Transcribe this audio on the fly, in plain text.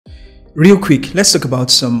Real quick, let's talk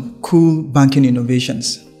about some cool banking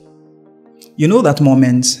innovations. You know that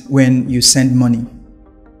moment when you send money,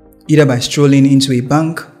 either by strolling into a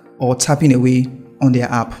bank or tapping away on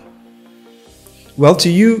their app. Well, to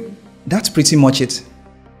you, that's pretty much it.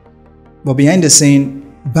 But behind the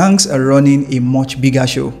scene, banks are running a much bigger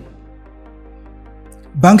show.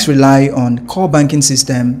 Banks rely on core banking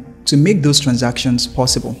system to make those transactions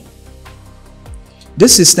possible.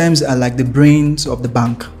 These systems are like the brains of the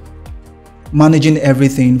bank, managing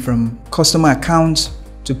everything from customer accounts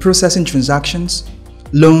to processing transactions,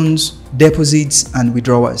 loans, deposits, and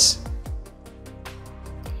withdrawals.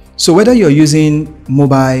 So whether you're using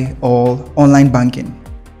mobile or online banking,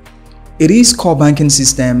 it is core banking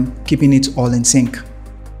system keeping it all in sync.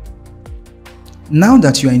 Now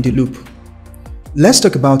that you're in the loop, let's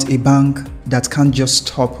talk about a bank that can't just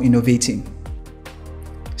stop innovating.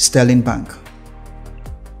 Sterling Bank.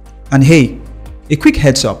 And hey, a quick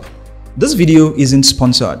heads up. This video isn't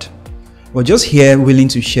sponsored. We're just here willing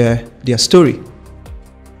to share their story.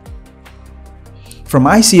 From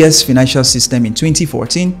ICS financial system in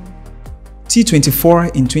 2014,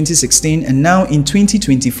 T24 in 2016, and now in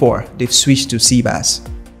 2024, they've switched to SeaBaaS.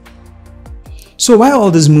 So why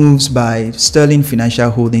all these moves by Sterling Financial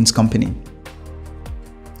Holdings Company?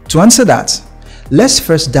 To answer that, let's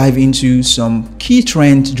first dive into some key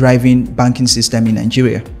trends driving banking system in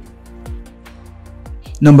Nigeria.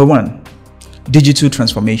 Number 1. Digital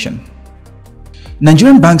transformation.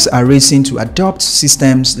 Nigerian banks are racing to adopt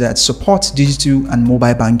systems that support digital and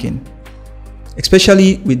mobile banking,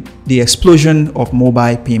 especially with the explosion of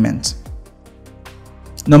mobile payments.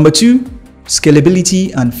 Number 2.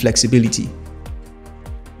 Scalability and flexibility.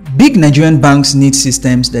 Big Nigerian banks need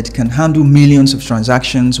systems that can handle millions of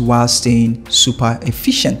transactions while staying super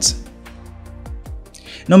efficient.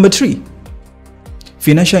 Number 3.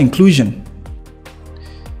 Financial inclusion.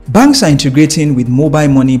 Banks are integrating with mobile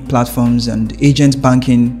money platforms and agent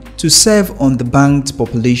banking to serve underbanked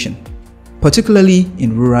population, particularly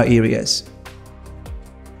in rural areas.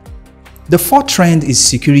 The fourth trend is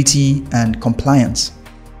security and compliance.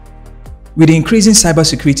 With the increasing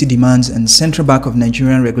cybersecurity demands and Central Bank of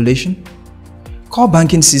Nigerian regulation, core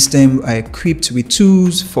banking systems are equipped with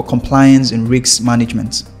tools for compliance and risk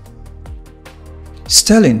management.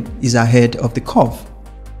 Sterling is ahead of the curve.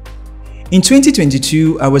 In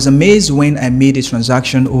 2022, I was amazed when I made a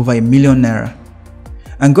transaction over ₦1 million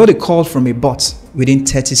and got a call from a bot within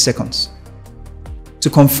 30 seconds to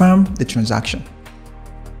confirm the transaction.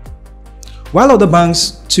 While other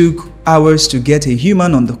banks took hours to get a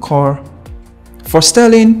human on the call, for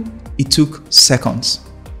Sterling, it took seconds.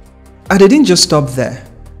 And they didn't just stop there.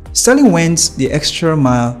 Sterling went the extra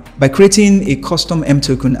mile by creating a custom M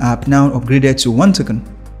token app now upgraded to 1 token.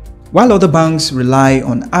 While other banks rely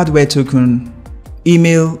on hardware token,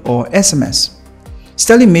 email, or SMS,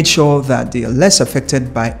 Sterling made sure that they are less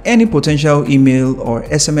affected by any potential email or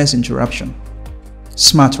SMS interruption.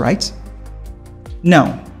 Smart, right?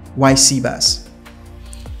 Now, why SeaBaaS?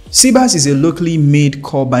 SeaBaaS is a locally made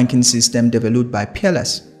core banking system developed by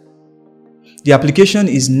Peerless. The application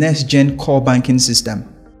is next-gen core banking system,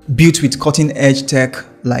 built with cutting-edge tech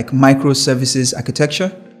like microservices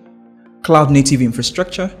architecture, cloud-native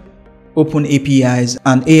infrastructure, open APIs,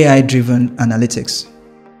 and AI-driven analytics.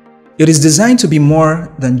 It is designed to be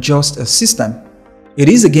more than just a system. It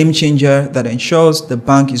is a game changer that ensures the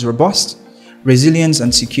bank is robust, resilient,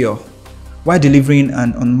 and secure, while delivering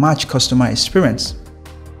an unmatched customer experience.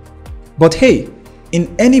 But hey,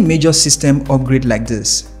 in any major system upgrade like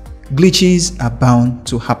this, glitches are bound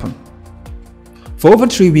to happen. For over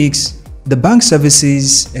 3 weeks, the bank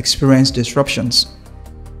services experienced disruptions.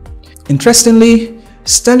 Interestingly,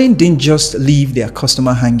 Sterling didn't just leave their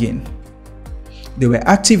customer hanging. They were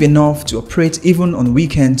active enough to operate even on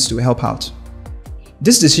weekends to help out.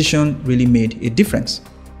 This decision really made a difference.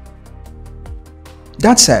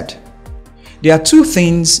 That said, there are 2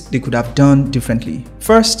 things they could have done differently.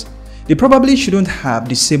 First, they probably shouldn't have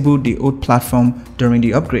disabled the old platform during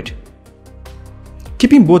the upgrade.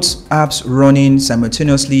 Keeping both apps running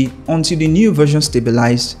simultaneously until the new version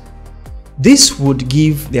stabilized, this would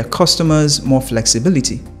give their customers more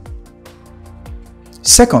flexibility.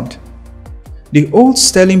 Second, the old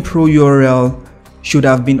Sterling Pro URL should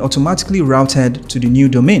have been automatically routed to the new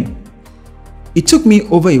domain. It took me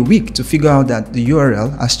over a week to figure out that the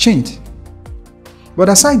URL has changed. But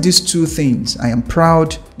aside these 2 things, I am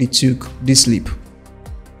proud they took this leap.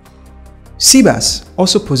 SeaBaaS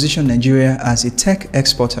also positioned Nigeria as a tech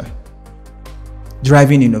exporter,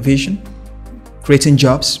 driving innovation, creating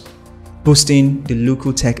jobs, boosting the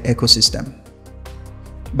local tech ecosystem.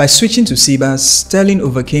 By switching to SeaBaaS, Sterling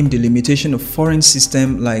overcame the limitation of foreign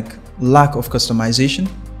systems like lack of customization,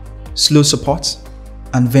 slow support,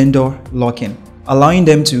 and vendor lock-in, allowing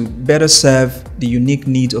them to better serve the unique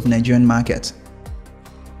needs of the Nigerian market.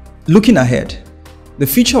 Looking ahead, the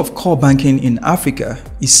future of core banking in Africa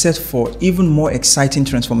is set for even more exciting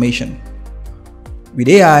transformation, with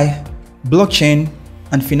AI, blockchain,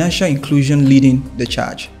 and financial inclusion leading the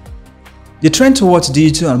charge. The trend towards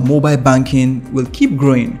digital and mobile banking will keep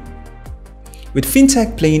growing, with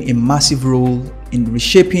fintech playing a massive role in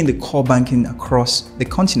reshaping the core banking across the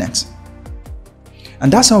continent.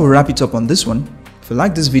 And that's how we wrap it up on this one. If you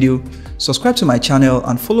like this video, subscribe to my channel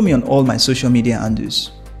and follow me on all my social media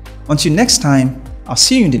handles. Until next time, I'll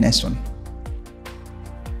see you in the next one.